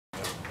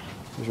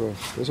Which way?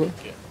 This way?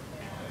 Yeah.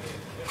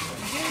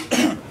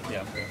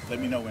 Yeah, let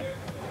me know when. You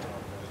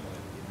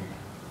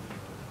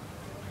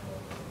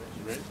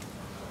ready?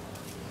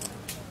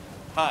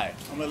 Hi,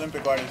 I'm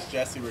Olympic artist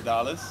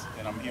Raudales,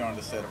 and I'm here on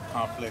the set of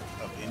Conflict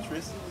of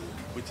Interest,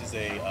 which is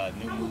a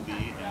new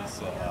movie, and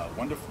it's a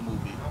wonderful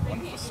movie,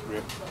 wonderful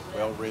script,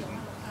 well written.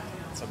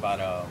 It's about,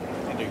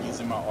 and they're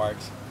using my art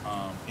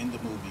in the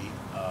movie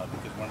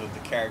because one of the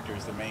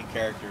characters, the main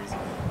characters,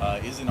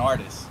 is an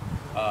artist.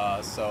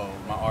 So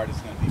my art is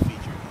going to be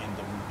featured in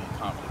the movie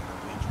Conflict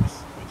of Interest,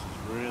 which is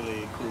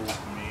really cool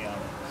for me.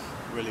 I'm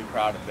really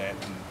proud of that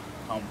and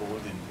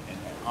humbled and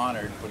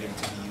honored for them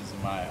to be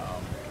using my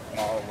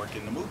artwork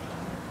in the movie.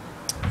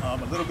 A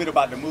little bit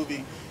about the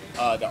movie.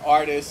 The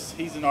artist,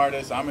 he's an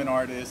artist, I'm an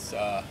artist,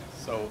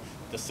 so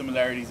the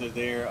similarities are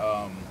there.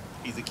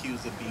 He's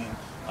accused of being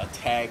a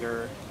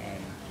tagger,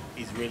 and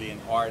he's really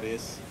an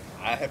artist.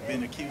 I have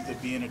been accused of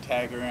being a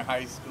tagger in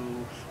high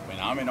school. When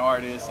I'm an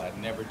artist, I've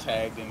never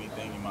tagged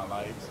anything in my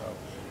life, so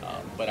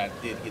but I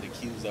did get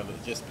accused of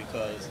it just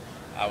because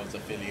I was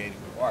affiliated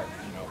with art,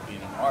 you know,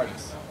 being an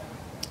artist.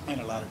 And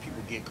a lot of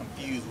people get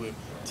confused with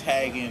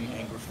tagging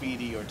and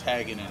graffiti or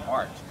tagging and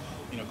art.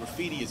 You know,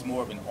 graffiti is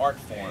more of an art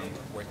form,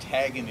 where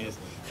tagging is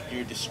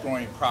you're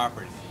destroying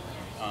property.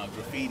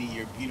 Graffiti,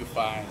 you're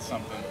beautifying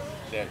something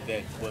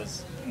that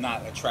was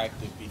not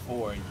attractive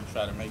before, and you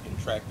try to make it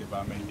attractive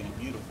by making it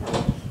beautiful.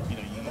 You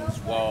know, you use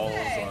walls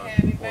or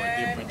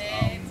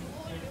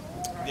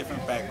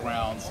different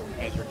backgrounds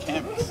as your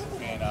canvas.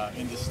 And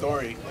in the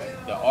story,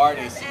 the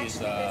artist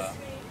is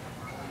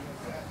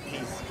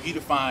he's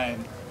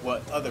beautifying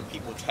what other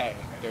people tag.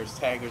 There's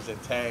taggers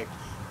that tag,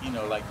 you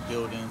know, like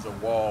buildings or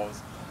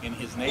walls in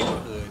his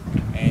neighborhood,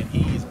 and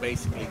he is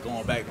basically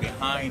going back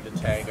behind the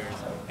taggers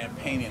and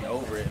painting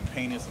over it and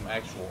painting some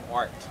actual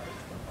art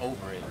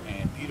over it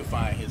and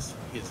beautifying his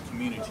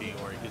community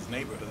or his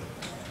neighborhood.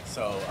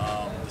 So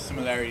the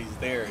similarities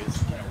there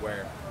is, you know,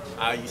 where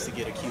I used to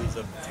get accused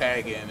of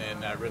tagging,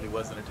 and I really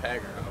wasn't a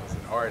tagger. I was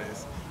an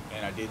artist,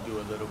 and I did do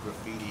a little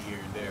graffiti here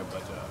and there,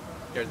 but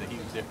there's a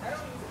huge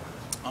difference.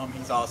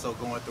 He's also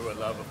going through a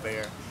love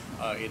affair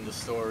in the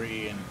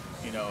story, and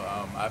you know,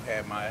 I've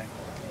had my,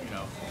 you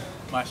know,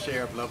 my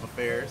share of love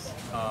affairs,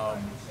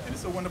 and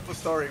it's a wonderful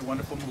story,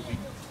 wonderful movie.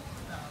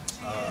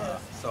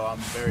 So I'm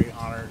very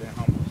honored and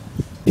humbled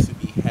to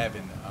be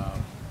having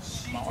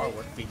my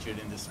artwork featured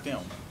in this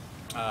film.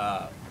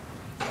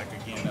 Like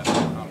again,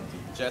 I'm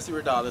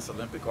Raudales,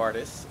 Olympic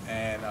artist,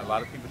 and a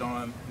lot of people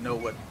don't know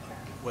what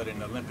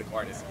an Olympic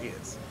artist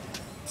is.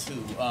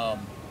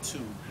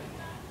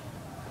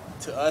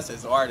 To us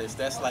as artists,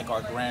 that's like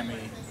our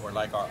Grammy or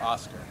like our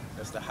Oscar.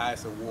 That's the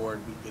highest award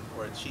we could,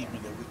 or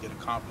achievement that we could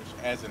accomplish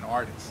as an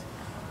artist.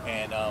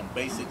 And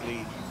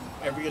basically,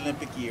 every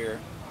Olympic year,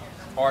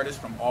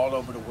 artists from all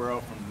over the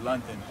world, from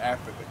London,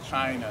 Africa,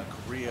 China,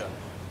 Korea,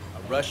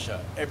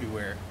 Russia,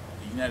 everywhere,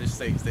 the United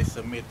States, they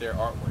submit their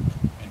artwork.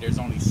 And there's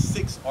only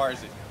 6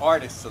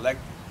 artists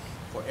selected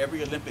for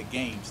every Olympic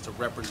Games to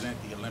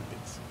represent the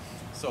Olympics.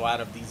 So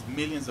out of these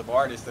millions of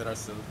artists that are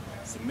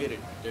submitted,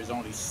 there's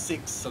only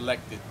 6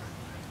 selected,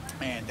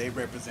 and they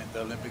represent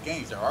the Olympic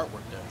Games. Their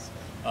artwork does.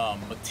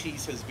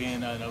 Matisse has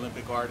been an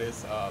Olympic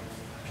artist,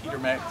 Peter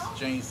Max,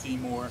 Jane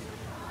Seymour,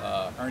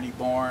 Ernie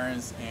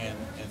Barnes,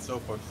 and so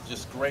forth.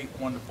 Just great,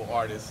 wonderful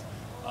artists.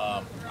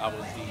 I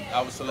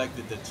was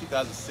selected the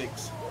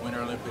 2006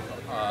 Winter Olympic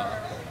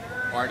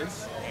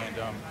artist, and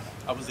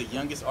I was the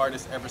youngest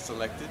artist ever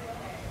selected.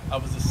 I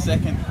was the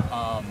second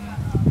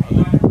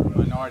Olympic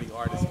minority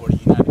artist for the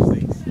United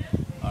States.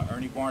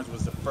 Ernie Barnes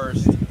was the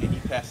first, and he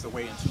passed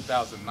away in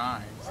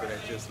 2009, so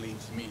that just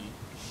leaves me.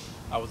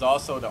 I was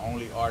also the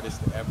only artist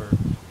to ever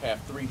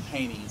have 3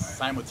 paintings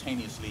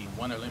simultaneously in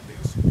one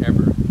Olympics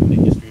ever in the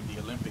history of the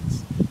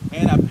Olympics.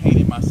 And I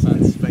painted my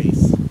son's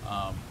face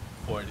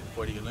for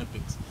the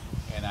Olympics.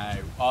 And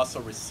I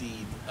also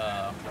received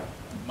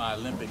my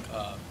Olympic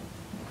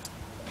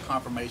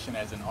confirmation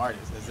as an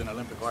artist, as an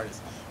Olympic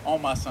artist, on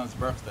my son's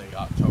birthday,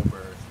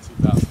 October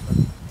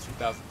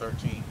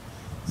 2013.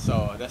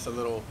 So that's a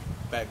little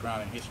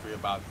background and history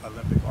about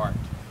Olympic art.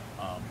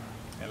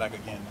 And like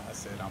again, I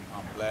said, I'm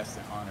blessed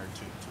and honored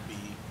to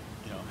be,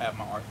 you know, have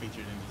my art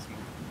featured in this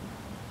movie.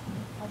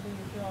 How do you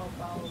feel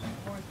about working on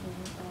a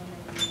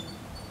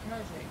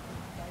project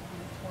like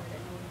this for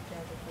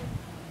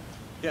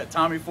the Yeah,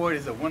 Tommy Ford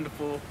is a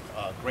wonderful,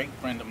 great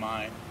friend of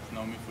mine. He's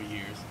known me for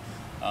years.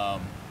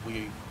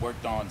 We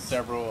worked on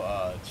several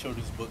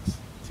children's books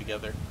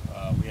together.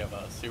 We have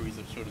a series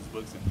of children's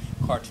books and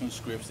cartoon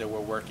scripts that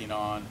we're working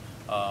on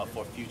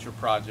for future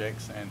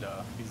projects, and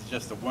he's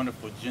just a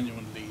wonderful,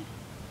 genuinely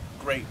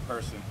great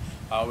person.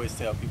 I always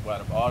tell people,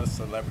 out of all the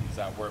celebrities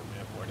I work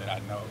with or that I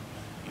know,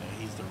 you know,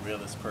 he's the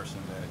realest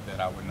person that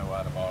I would know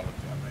out of all of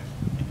them,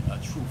 and a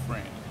true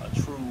friend, a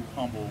true,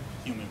 humble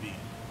human being.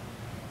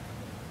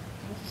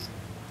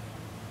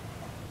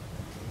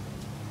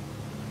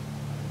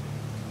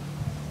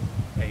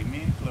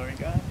 Amen. Glory to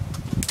God.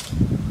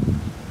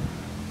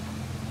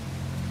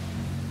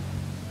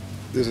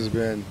 This has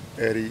been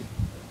Eddie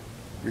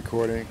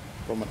recording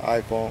from an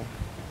iPhone.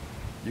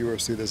 You will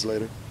see this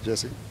later.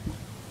 Jesse,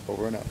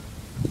 over and out.